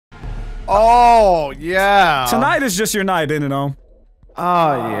Oh, yeah. Tonight is just your night, isn't it, Ohm?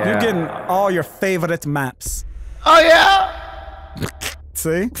 Oh, yeah. You're getting all your favorite maps. Oh, yeah.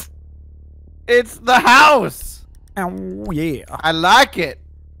 See? It's the house. Oh, yeah. I like it.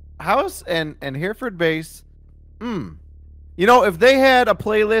 House and Hereford Base. You know, if they had a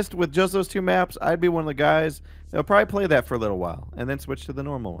playlist with just those two maps, I'd be one of the guys. They'll probably play that for a little while and then switch to the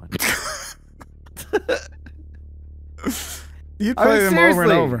normal one. You play them over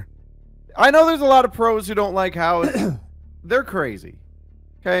and over. I know there's a lot of pros who don't like house. They're crazy.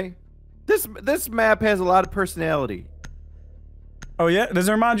 Okay? This map has a lot of personality. Oh, yeah? Does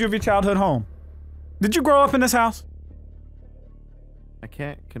it remind you of your childhood home? Did you grow up in this house? I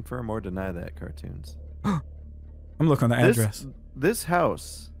can't confirm or deny that, CaRtOoNz. I'm looking at the address. This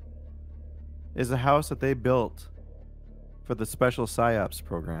house is a house that they built for the Special PsyOps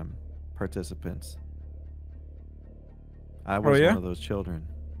program participants. I was one of those children.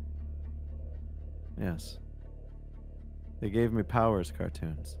 Yes. They gave me powers,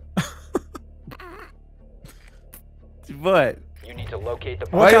 CaRtOoNz. What? You need to locate the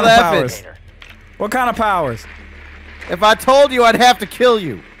Why are you laughing? What kind of powers? If I told you, I'd have to kill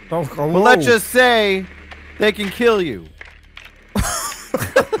you. Oh, but let's just say they can kill you.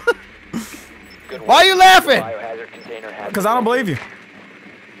 Why are you laughing? Because I don't believe you.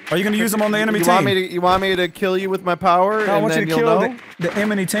 Are you going to use them on the enemy team? You want me to kill you with my power? No, I want you to kill the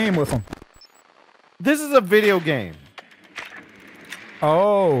enemy team with them. This is a video game.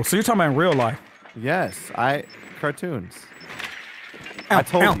 Oh, so you're talking about in real life? Yes, CaRtOoNz. I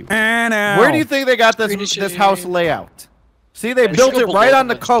told you. Where Where do you think they got this house layout? See, they built it right on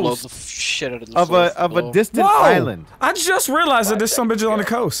the coast of a distant island. I just realized that this some bitch is on the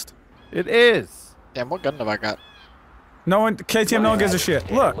coast. It is. Damn, what gun have I got? No one, KTM, no one gives a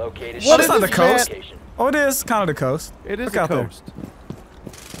shit. Look, What is not the this coast. man? Oh, it is kind of the coast. It is Look the out there. coast.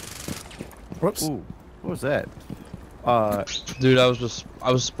 Whoops. Ooh, what was that? Dude, I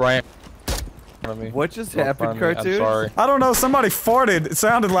was spraying. What just happened, CaRtOoNz? I'm sorry. I don't know. Somebody farted. It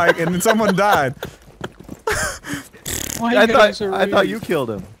sounded like, and then someone died. I thought you killed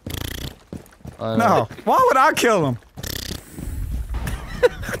him. No. Why would I kill him?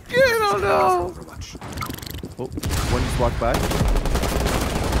 I don't know. Oh, one just walked by.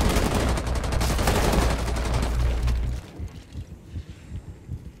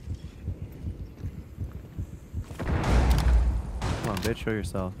 Come on, bitch, show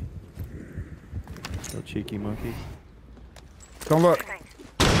yourself. Little cheeky monkey. Don't look.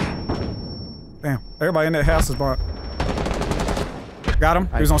 Damn. Everybody in that house is blocked. Got him.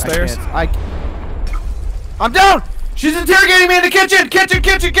 He was on stairs. I'm down! She's interrogating me in the kitchen!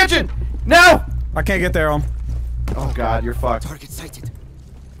 Kitchen! No! I can't get there, Oh god, you're fucked. Target sighted.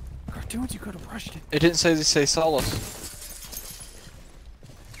 CaRtOoNz, you could have rushed it. It didn't say Solos.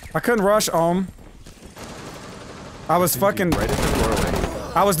 I couldn't rush, I was fucking... Right at the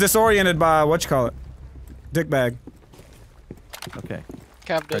doorway. I was disoriented by, whatchamacallit? Dick bag. Okay.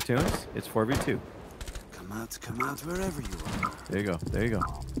 CaRtOoNz, it's 4v2. Come out wherever you are. There you go.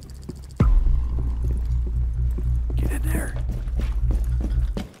 Get in there.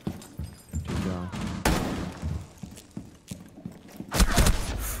 Keep going.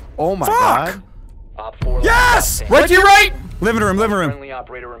 Oh my god. Yes! Right to your right! Living room. Friendly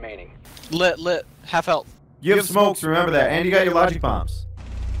operator remaining. Lit, half health. You have smokes, remember that, and you got your logic bombs.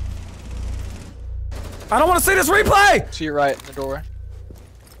 I don't want to see this replay! To your right in the doorway.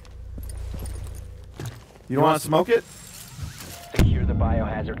 You don't want to smoke it? Secure the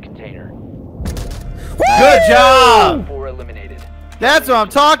biohazard container. Good job! 4 eliminated. That's what I'm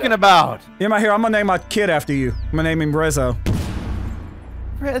talking about! Yeah, my here. I'm gonna name my kid after you. I'm gonna name him Rezzo.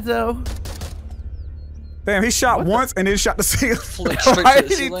 Rezzo. Damn, he shot once and then shot the ceiling. Flick straight to the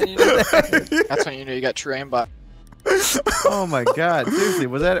ceiling, you know? That's when you know you got true aimbot. Oh my god, seriously,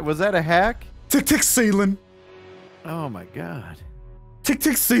 was that a hack? Tick ceiling. Oh my god. Tick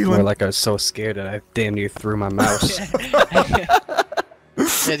ceiling. More like I was so scared that I damn near threw my mouse. Yeah,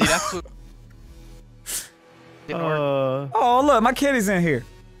 dude, that's what... Oh, look, my kitty's in here.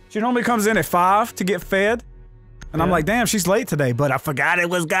 She normally comes in at 5 to get fed. And I'm like, damn, she's late today, but I forgot it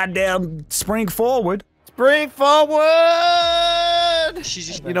was goddamn spring forward. Spring forward!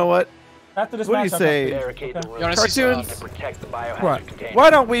 You know what? After this what do you say? CaRtOoNz? What? Why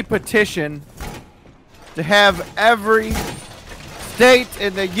don't we petition to have every state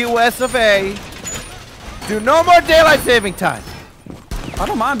in the US of A do no more daylight saving time? I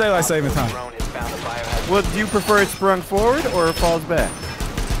don't mind daylight saving time. Well, do you prefer it sprung forward or it falls back?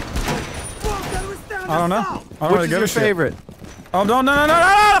 I don't know. I don't really give a shit. Which is your favorite? Oh, no,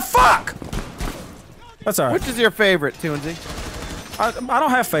 fuck! That's alright. Which is your favorite, Toonsy? I don't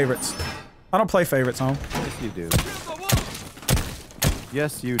have favorites. I don't play favorites, home. Yes, you do.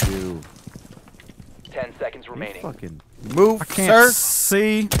 Yes, you do. 10 seconds remaining. Fucking move, I can't sir.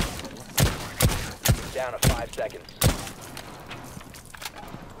 see. Down to 5 seconds.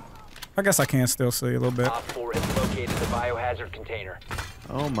 I guess I can still see a little bit. Op 4 has located the biohazard container.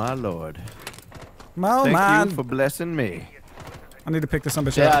 Oh my lord. Oh, Thank man. you for blessing me. I need to pick this up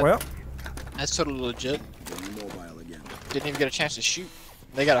and Yeah. shit. Well, That's totally legit. Mobile again. Didn't even get a chance to shoot.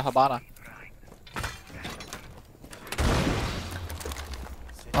 They got a Habana.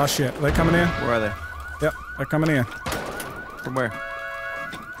 oh shit. They coming in? Where are they? Yep, they're coming in. From where?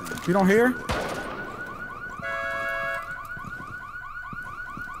 You don't hear?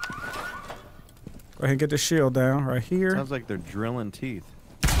 Go ahead and get the shield down right here. Sounds like they're drilling teeth.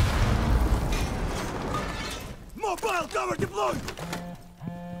 Mobile cover deployed.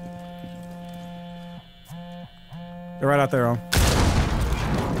 They're right out there, on.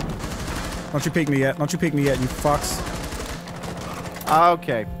 Don't you peek me yet. Don't you peek me yet, you fucks.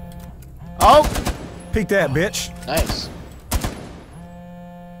 Okay. Oh! Peek that, bitch. Nice.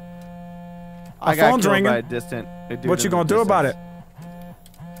 I My got phone's killed ringing. by a distant. A dude What you in the gonna do about it?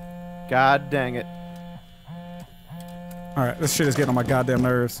 distance. God dang it. Alright, this shit is getting on my goddamn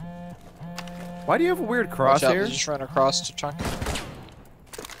nerves. Why do you have a weird Watch out, they crosshair? just run across to chunk.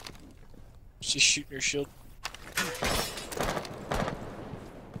 She's shooting your shield.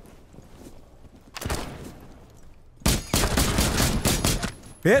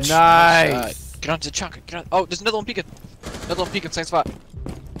 Bitch! Nice. Get onto the chunk. Get on. Oh, there's another one peeking. Another one peeking, same spot.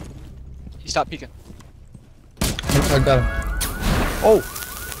 He stopped peeking. I got him. Oh!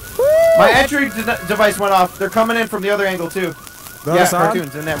 My entry device went off. They're coming in from the other angle too. The Yeah, other side?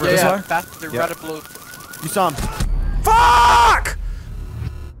 CaRtOoNz in that Yeah, room. yeah. They're Yeah. red and blue. You saw them. Fuck!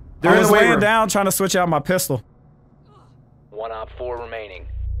 They're I in was the weight laying room. down trying to switch out my pistol. 1 Op 4 remaining.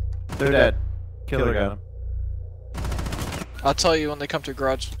 They're dead. Killer got him. I'll tell you when they come to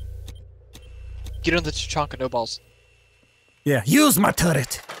garage. Get on the chunk and no balls. Yeah, use my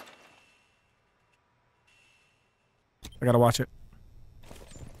turret. I gotta watch it.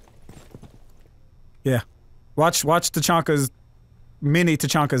 Yeah. Watch Tachanka's mini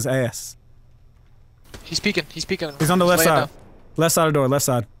Tachanka's ass. He's peeking. He's peeking. He's on the left laying side. down. Left side of the door, left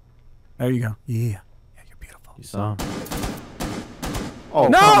side. There you go. Yeah. Yeah, you're beautiful. You saw him. Oh,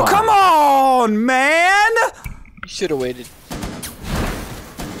 No, come on, man! You should have waited.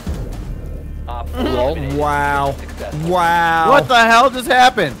 Op 4 eliminated. Wow. Successful. Wow. What the hell just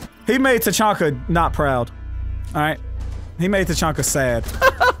happened? He made Tachanka not proud. Alright? He made Tachanka sad.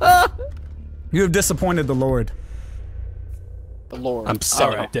 You have disappointed the Lord. The Lord. I'm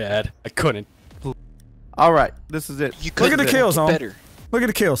sorry, Dad. I couldn't. All right, this is it. You Look at the kills, on. on. Better. Look at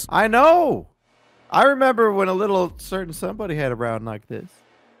the kills. I know. I remember when a little certain somebody had a round like this.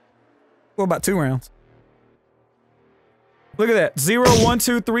 What about 2 rounds? Look at that. 0, 1,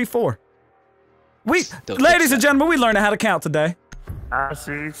 2, 3, 4. Ladies and gentlemen, we learned how to count today. I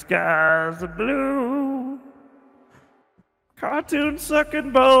see skies of blue, cartoon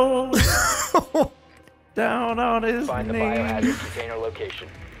sucking balls down on his Find the knees, biohazard container location.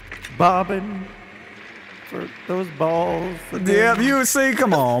 bobbing for those balls. Yeah, you see,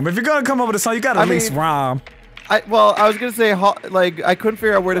 come on. If you're gonna come up with a song, you gotta I at least mean- rhyme. I was gonna say like I couldn't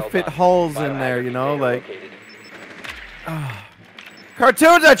figure out where to fit hulls in there. You know, like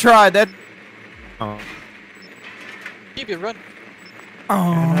CaRtOoNz. I tried that. Oh. Keep it run.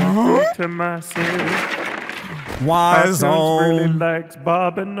 To myself. Wise CaRtOoNz really on. likes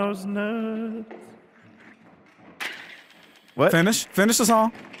bobbing those nuts. What? Finish the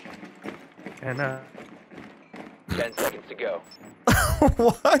song. And 10 seconds to go.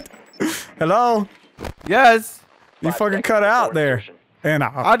 What? Hello? yes, You 5 fucking seconds cut before out there. insertion. And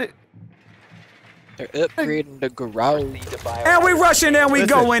I did. They're upgrading the garage. Proceed to biohazard and we rushing and we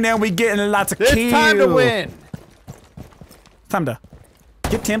Listen. going and we getting lots of It's kills. time to win. Time to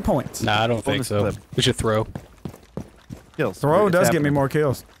get 10 points. Nah, I don't think Bonus so. clip. We should throw. Kills. Throw It's does get me happening. more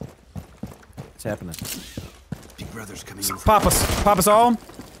kills. It's happening. Big brother's coming in. Papa's on.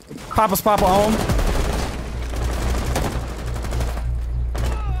 Papa on.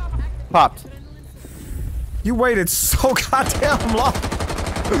 Popped. You waited so goddamn long.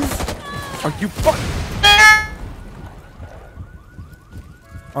 Are you fuck?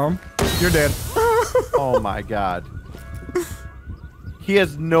 You're dead. Oh my god. He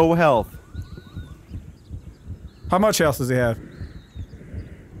has no health. How much health does he have?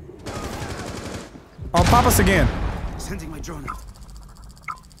 Oh, pop us again. Sending my drone out.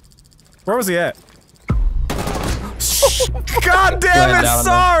 Where was he at? God damn Laying it! down on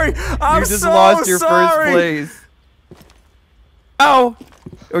Sorry, I'm You just so lost your sorry. first place. Ow!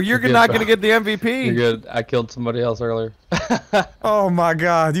 Or you're good, not bro. gonna get the MVP. You're good. I killed somebody else earlier. Oh my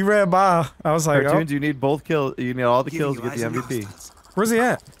god, you ran by. I was like, oh, CaRtOoNz, you need both kills. You need all the kills to get the MVP. where's he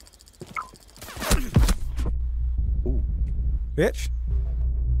at? Bitch.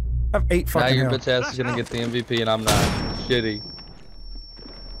 I have 8 Now fucking your health. bitch ass is gonna get the MVP and I'm not. Shitty.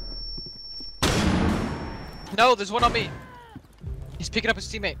 No, there's one on me. He's picking up his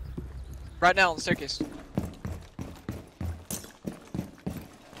teammate. Right now on the staircase.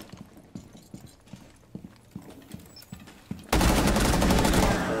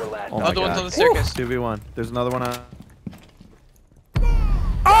 Oh my Other one's God. on the staircase. 2v1. There's another one on.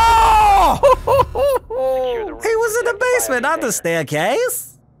 Oh! Secure the room. He was in the Protect the basement, not the biocontainer.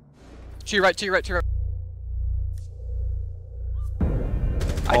 staircase. To your right, to your right, to your right.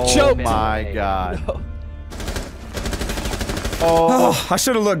 Oh my God. Oh, Oh, I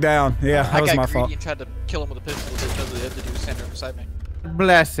should have looked down. Yeah, that I was got my greedy fault. and tried to kill him with a pistol. They told the other dude was standing beside me.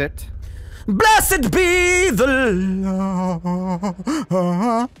 bless it. Blessed be the Lord.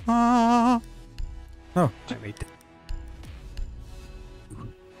 Oh,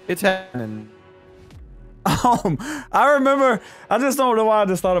 It's happening. I remember. I just don't know why I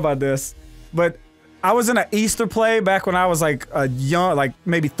just thought about this, but I was in an Easter play back when I was like a young, like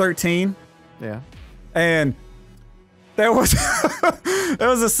maybe 13, Yeah. and there was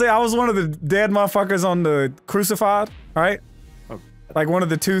I was one of the dead motherfuckers on the crucified, right? Like one of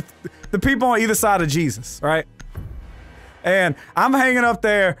the people on either side of Jesus, right? And I'm hanging up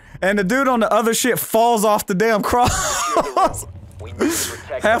there, and the dude on the other shit falls off the damn cross. We need to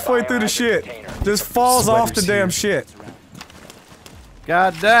protect Halfway through the biohazard shit, container. just falls off the Sweaters damn here. shit.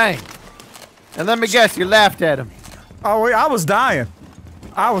 God dang. And let me guess, you laughed at him. Oh wait, I was dying.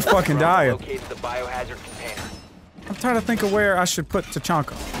 I was fucking dying. Locate the biohazard container. I'm trying to think of where I should put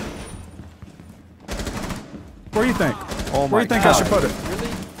Tachanka. Where you think? Oh Where my you think God. I should put it?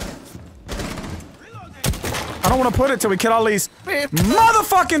 I don't want to put it till we kill all these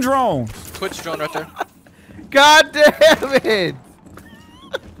motherfucking drones. Twitch drone right there. God damn it.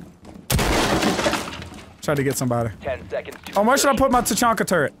 Try to get somebody. 10 seconds to Oh, where should I insertion. put my Tachanka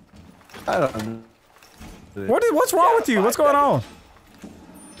turret? I don't know. What's wrong with you? What's going on?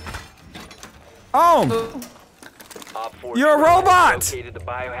 Oh, Op 4 You're a drone has robot! Located the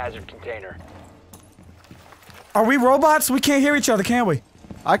biohazard container. are we robots? We can't hear each other, can we?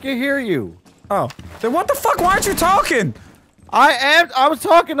 I can hear you. Oh, then what the fuck? Why aren't you talking? I was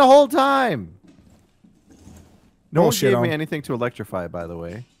talking the whole time. No one Bullshit gave on. me anything to electrify, by the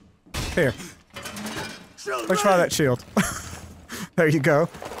way. Here, let's try that shield. There you go.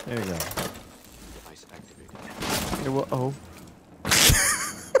 There you go. Hey, well, oh.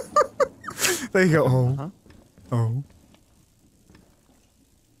 There you go. Oh. Uh-huh. Oh.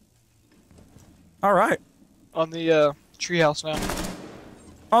 All right. On the treehouse now.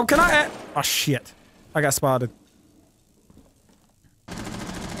 Oh, can I add? Oh shit! I got spotted.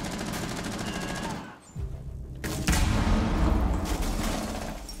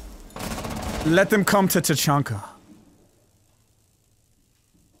 Let them come to Tachanka.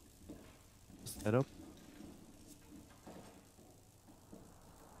 Set up.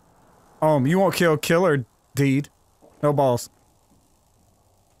 You won't kill Killer Deed. No balls.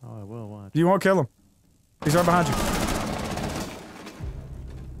 Oh, I will watch. You won't kill him. He's right behind you.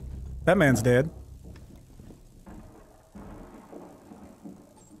 That man's dead.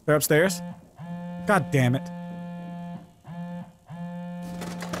 They're upstairs. God damn it.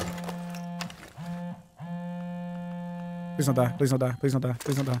 Please don't die. Please don't die. Please don't die.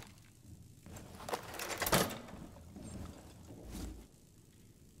 Please don't die.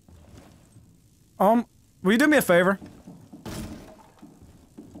 Will you do me a favor?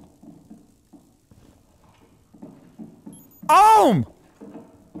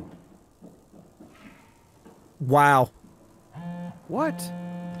 Wow. What?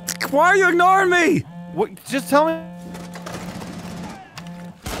 Why are you ignoring me? What? Just tell me.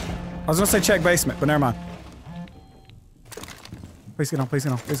 I was gonna say check basement, but never mind. Please get on, please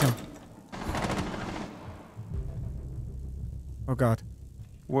get on, please get on. Oh god.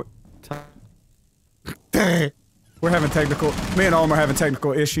 What? We're having technical. Me and Ohm are having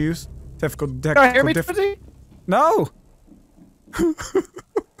technical issues. Technical. You hear me, Fuzzy? No.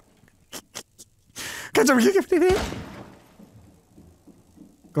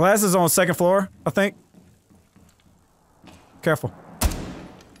 Glass is on second floor, I think. Careful.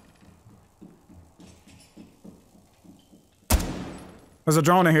 There's a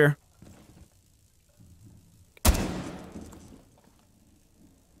drone in here.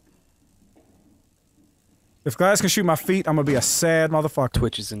 If Glass can shoot my feet, I'm gonna be a sad motherfucker.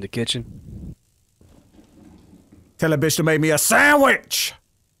 Twitch is in the kitchen. Tell that bitch to make me a sandwich!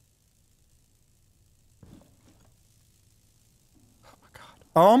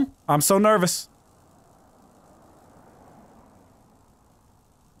 I'm so nervous.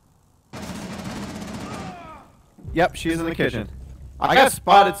 Yep, she's in the kitchen. I got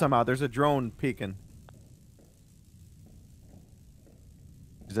spotted somehow. There's a drone peeking.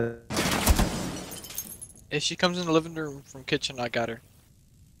 If she comes in the living room from kitchen, I got her.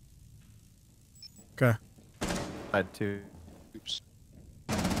 Okay. I had two. Oops.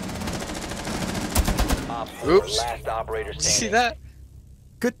 Oops. Last operator Did you see standing. that?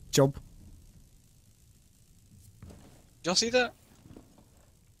 Good job. Y'all see that?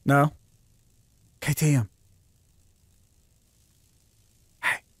 No. KTM.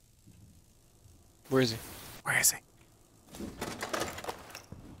 Hey. Where is he? Where is he?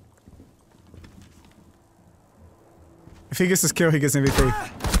 If he gets this kill, he gets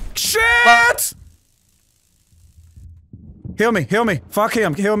MVP. Shit! Heal me, heal me. Fuck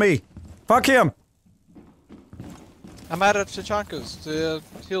him, heal me. Fuck him. I'm out of Tachankas.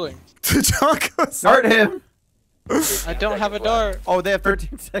 Healing. Tachankas. Dart him! I don't have a dart. Oh, they have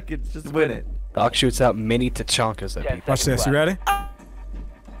 13 seconds. Just win it. Doc shoots out mini Tachankas at 10 people. Watch this, you left. ready?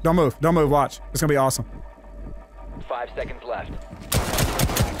 Don't move, watch. It's gonna be awesome. 5 seconds left.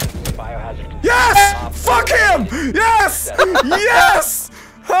 Biohazard. Yes! Fuck him! Yes! Yes!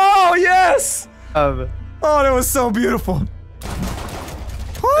 Oh, yes! Oh, that was so beautiful.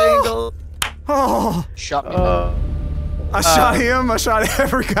 Oh, oh. Shot me. I shot him, I shot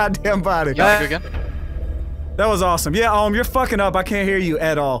every goddamn body. You want to go again? That was awesome. Yeah, you're fucking up. I can't hear you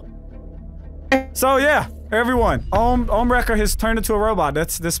at all. So yeah, everyone, Ohmwrecker has turned into a robot.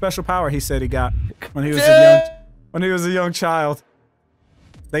 That's the special power he said he got when he was a young child.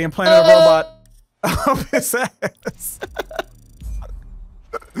 They implanted a robot up his ass.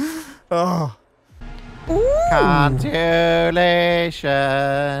 Oh.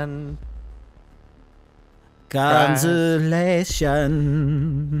 Consolation.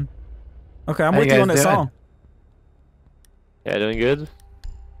 Consolation. Okay, I'm How with you you on guys that doing? song. Yeah, doing good.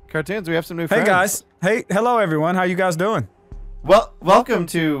 CaRtOoNz, we have some new Hey friends. guys. Hey, hello everyone. How you guys doing? Well, welcome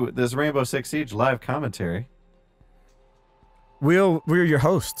to this Rainbow Six Siege live commentary. We're your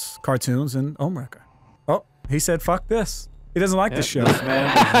hosts, CaRtOoNz and Ohmwrecker. Oh, he said fuck this. He doesn't like this show. This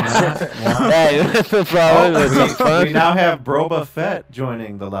man does not want- Hey, that's no problem. It's fun. We now have Broba Fett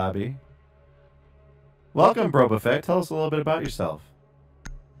joining the lobby. Welcome, Broba Fett. Tell us a little bit about yourself.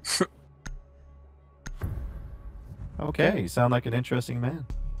 Okay, you sound like an interesting man.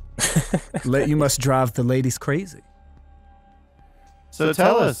 You must drive the ladies crazy. So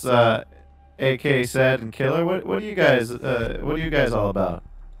tell us, AK Sad and Killer, what are you guys all about?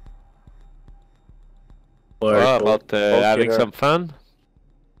 About having some fun.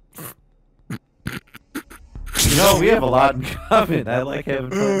 You know, we have a lot in common. I like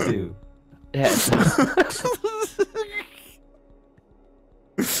having fun too. Yeah.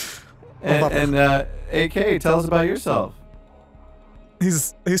 and AK, tell us about yourself.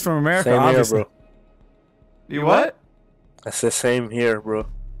 He's from America, Same here, obviously. bro. You what? That's the same here, bro.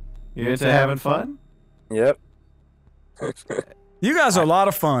 You into having fun? Yep. You guys are a lot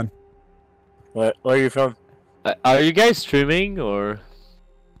of fun. Where are you from? Are you guys streaming or?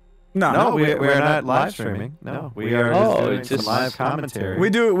 No, we're not live streaming. No, we are just doing some live commentary. We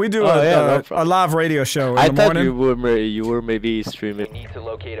do no a live radio show in I the thought morning. you were maybe You streaming. need to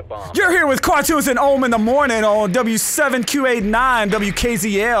locate a bomb. You're here with CaRtOoNz and Ohm in the morning on W7Q89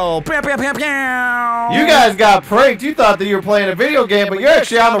 WKZL. Bam, bam, bam, bam. You guys got pranked. You thought that you were playing a video game, but you're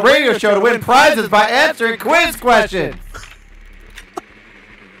actually on the radio show to win prizes by answering quiz questions.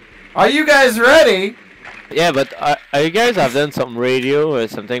 Are you guys ready? Yeah, but are you guys have done some radio or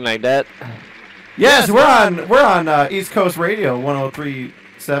something like that? Yes, we're on East Coast Radio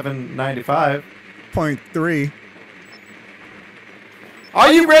 103.795. 0.3.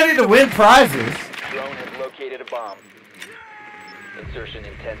 Are you ready to win prizes? Drone has located a bomb. Insertion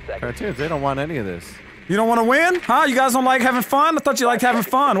in 10 seconds. CaRtOoNz, they don't want any of this. You don't want to win? Huh? You guys don't like having fun? I thought you liked having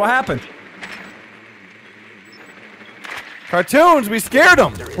fun. What happened? CaRtOoNz, we scared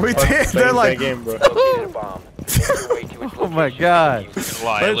them. We did. They're like, game, bro. Located a bomb. Make your way to its Oh my location. God.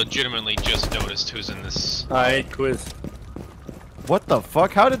 Lie, I legitimately just noticed who's in this. Alright, quiz. What the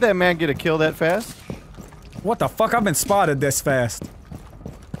fuck? How did that man get a kill that fast? what the fuck? I've been spotted this fast.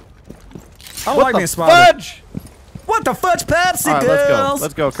 I don't What like the being spotted. fudge? What the fudge, Pepsi All right, girls?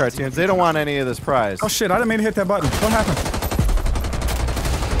 let's go, CaRtOoNz. They don't want any of this prize. Oh shit, I didn't mean to hit that button. What happened?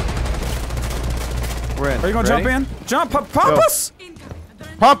 We're in. Are you gonna Ready? jump in? Jump, pump Go. us!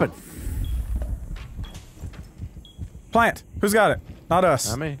 Pumping. Plant. Who's got it? Not us.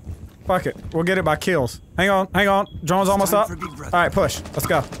 Not me. Fuck it. We'll get it by kills. Hang on, hang on. Drone's almost time up. for Big Brother. Alright, push. Let's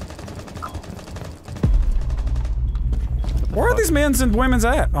go. What Where are these men's and women's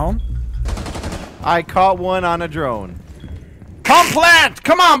at, Home? I caught one on a drone. Pump plant!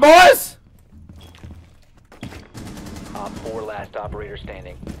 Come on, boys! Op 4 last operator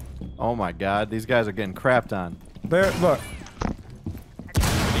standing. Oh my god, these guys are getting crapped on. There, look.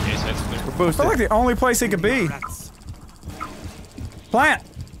 DJS head's clear. We're I boosted. feel like the only place he could be. Plant!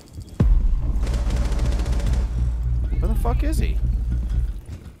 Where the fuck is he?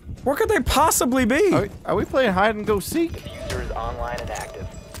 Where could they possibly be? Are we playing hide and go seek? Diffuser is online and active.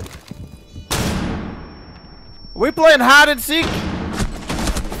 Are we playing hide and seek?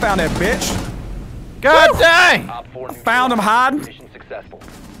 Found that bitch. God dang! Op 4 Found him hiding. Mission successful.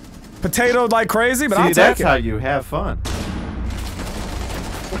 Potatoed like crazy, but See, I'll take that's it. how you have fun.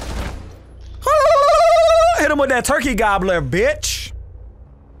 Hit him with that turkey gobbler, bitch.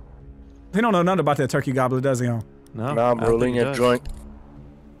 He don't know nothing about that turkey gobbler, does he? On? No, Now I'm I don't rolling think he a does. joint.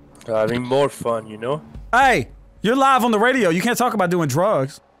 Having more fun, you know? Hey, you're live on the radio. You can't talk about doing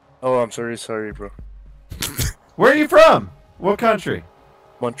drugs. Oh, I'm sorry, bro. Where are you from? What country?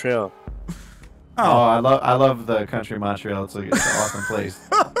 Montreal. Oh, I love the country Montreal. It's an awesome place.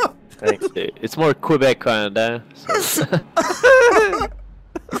 Thanks. It's more Quebec Canada. So.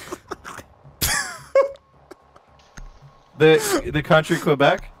 The country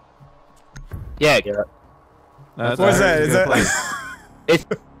Quebec? Yeah. That's What's a that? Is good that? place. It's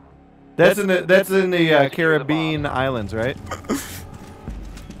That's in the Caribbean islands, right?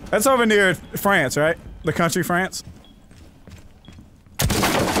 That's over near France, right? The country France.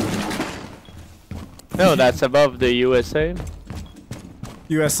 no, that's above the USA.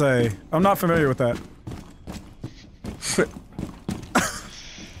 USA. I'm not familiar with that.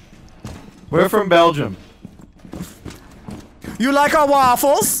 We're from Belgium. You like our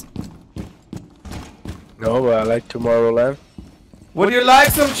waffles? No, but I like Tomorrowland. Would you like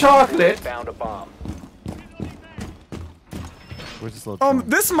some chocolate? Found a bomb. Where's this little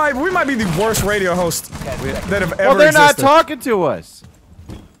We might be the worst radio hosts that have ever Well, they're not existed. talking to us.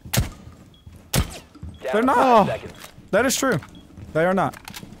 Down They're to not. 5 seconds. That is true. They are not.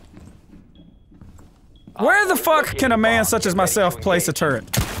 Where the fuck can a man such as myself place a turret?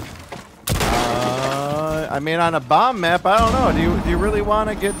 I mean, on a bomb map, I don't know. Do you really want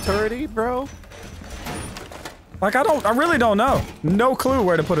to get turrety, bro? Like, I really don't know. No clue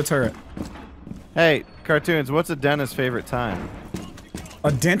where to put a turret. Hey, CaRtOoNz, what's a dentist's favorite time?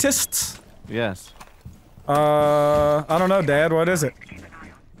 A dentist? Yes. I don't know, Dad. What is it?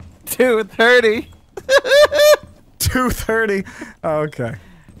 2:30. 2:30. Okay.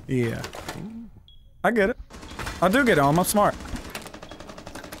 Yeah. I get it. I do get it. I'm smart.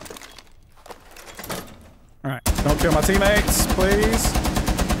 Alright. Don't kill my teammates, please.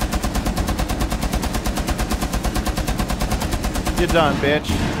 You're done, bitch.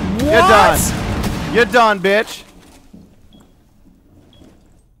 What? You're done. You're done, bitch.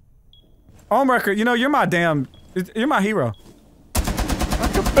 Ohmwrecker, you know, you're my hero. I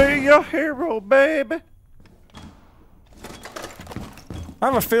can be your hero, baby. I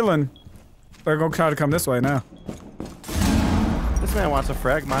have a feeling they're gonna try to come this way now. This man wants to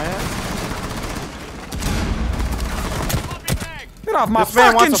frag my ass. Get off my This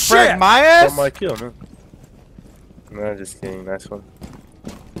man fucking wants to frag shit! my ass? Oh, my kill, man. No, just kidding. Nice one.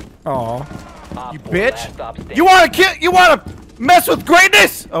 Aw. Op You 4 bitch. last stop standing. You want to kill? You want to mess with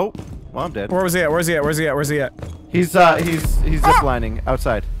greatness? Oh, well, I'm dead. Where was he at? Where's he at? Where's he at? Where's he at? He's ziplining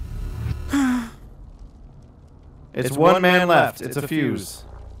outside. It's one man left. It's a fuse.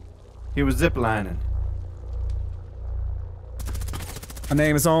 He was ziplining. My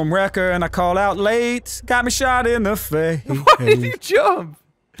name is Ohmwrecker and I called out late. Got me shot in the face. Why did you jump?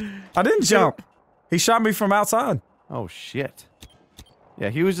 I didn't jump. He shot me from outside. Oh shit. Yeah,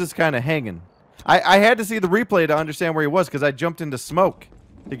 he was just kind of hanging. I had to see the replay to understand where he was because I jumped into smoke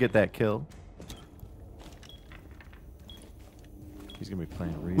to get that kill. He's gonna be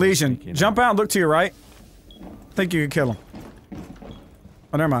playing really Legion, sneaky now. jump out and look to your right. Think you can kill him.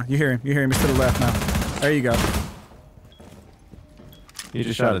 Oh, never mind. You hear him. You hear him. He's to the left now. There you go. He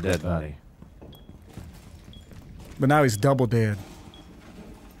just shot a dead body. But now he's double dead.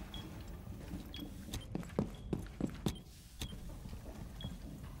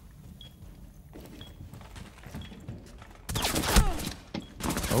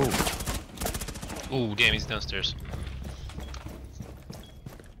 Oh. Ooh, damn, he's downstairs.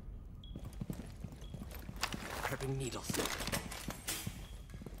 Grabbing needles.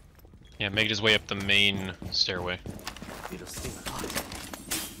 Yeah, making his way up the main stairway. Needles sting a lot.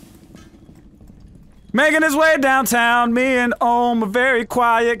 Making his way downtown. Me and Ohm are very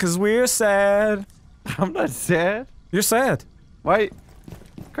quiet because we're sad. I'm not sad. You're sad. Why?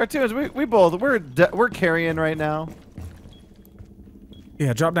 CaRtOoNz, we're both we're carrying right now.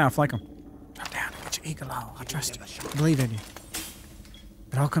 Yeah, drop down, flank him. Drop down, get your eagle on. I trust you. I believe in you.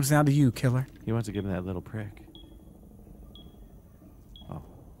 It all comes down to you, killer. He wants to give him that little prick. Oh,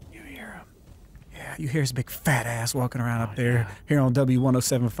 you hear him? Yeah, you hear his big fat ass walking around up there here on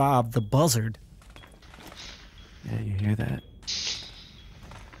W1075, the buzzard. Yeah, you hear that?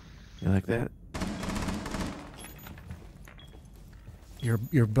 You like that?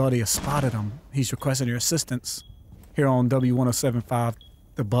 Your buddy has spotted him. He's requested your assistance here on W1075,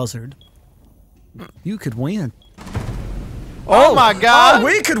 the buzzard. You could win. Oh my God! Oh,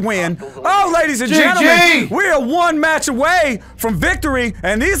 we could win. Oh, ladies and gentlemen, we are one match away from victory,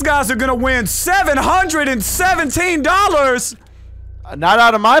 and these guys are gonna win $717. Not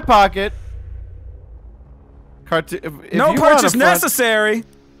out of my pocket. No purchase necessary.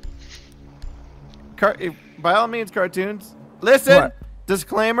 By all means, CaRtOoNz. Listen. What?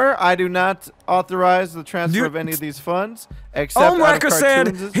 Disclaimer, I do not authorize the transfer of any of these funds, except Ohmwrecker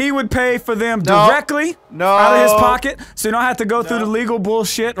said he would pay for them directly out of his pocket, so you don't have to go through the legal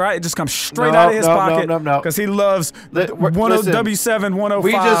bullshit, right? It just comes straight out of his pocket. Because he loves W7 105.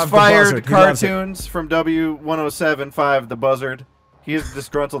 We just fired CaRtOoNz from W1075, the buzzard. He is a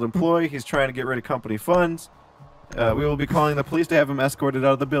disgruntled employee. He's trying to get rid of company funds. We will be calling the police to have him escorted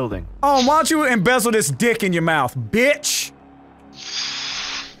out of the building. Oh, why don't you embezzle this dick in your mouth, bitch?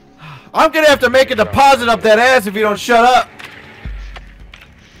 I'm gonna have to make a deposit up that ass if you don't shut up.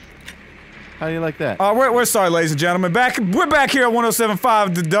 How do you like that? We're sorry, ladies and gentlemen. We're back here at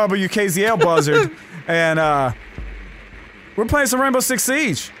 1075, the WKZL buzzard, and we're playing some Rainbow Six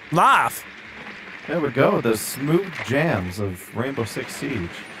Siege live. There we go. The smooth jams of Rainbow Six Siege.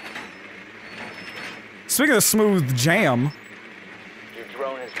 Speaking of smooth jam, your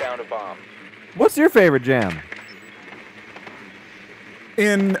drone has found a bomb. What's your favorite jam?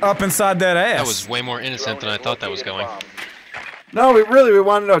 Up inside that ass. That was way more innocent than I thought that was going. No, we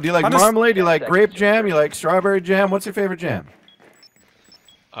want to know. Do you like marmalade? Do you like grape jam? You like strawberry jam? What's your favorite jam?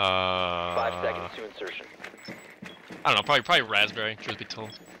 5 seconds to insertion. I don't know. Probably raspberry. Truth be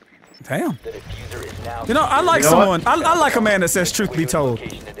told. Damn. The diffuser is now. You know, I like someone. I like a man that says "truth be told."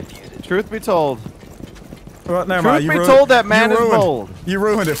 Truth be told. Well, never mind. Truth be told, that man is bold. You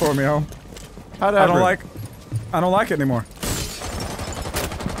ruined it for me, home. I don't like it anymore.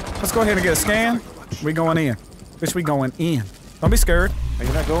 Let's go ahead and get a scan. We going in. Bitch, we going in. Don't be scared. Are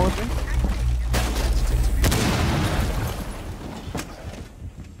you not going with me?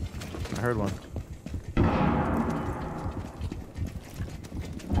 I heard one.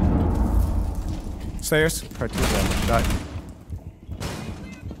 Stairs. CaRtOoNz shot.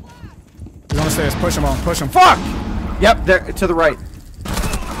 He's on the stairs. Push him on. Push him. Fuck! Yep, there to the right.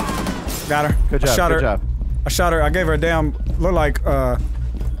 Got her. Good job. Good job. I shot her. I gave her a damn look like a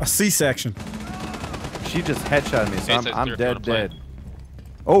C-section. She just headshot me, so I'm dead.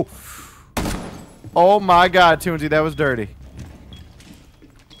 Oh. Oh my God, Toonsy, that was dirty.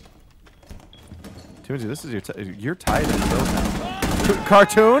 Toonsy, this is you're tied in those now.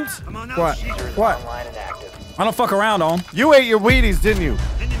 CaRtOoNz? What? What? I don't fuck around on. You ate your Wheaties, didn't you?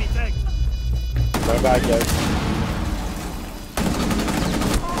 Bye bye, guys.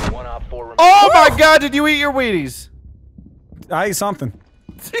 Oh my God, did you eat your Wheaties? I ate something.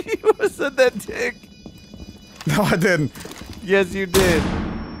 You said that dick. No, I didn't. Yes, you did.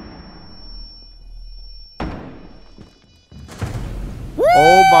 Woo!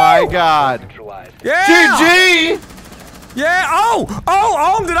 Oh my God. Yeah! GG! Yeah! Oh,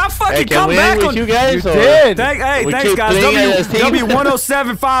 did I fucking come back on you guys? You did. Thanks, guys.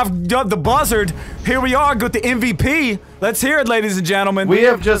 W1075, the buzzard. Here we are with the MVP. Let's hear it, ladies and gentlemen. We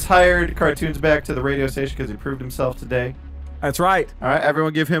have just hired CaRtOoNz back to the radio station because he proved himself today. That's right. All right,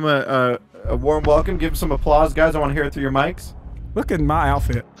 everyone give him a warm welcome. Give him some applause, guys. I want to hear it through your mics. Look at my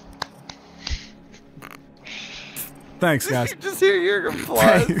outfit. Thanks, guys. Just hear your applause.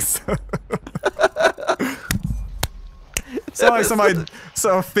 Thanks. Sound like somebody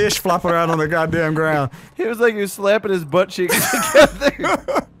saw a fish flopping around on the goddamn ground. It was like he was slapping his butt cheeks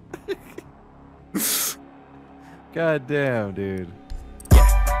together. God damn, dude.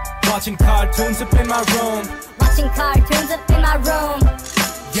 Watching CaRtOoNz up in my room. Watching CaRtOoNz up in my room.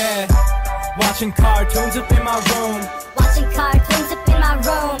 Yeah. Watching CaRtOoNz up in my room. Watching CaRtOoNz up in my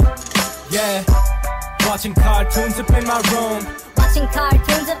room. Yeah. Watching CaRtOoNz up in my room. Watching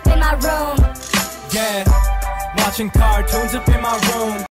CaRtOoNz up in my room. Yeah. Watching CaRtOoNz up in my room.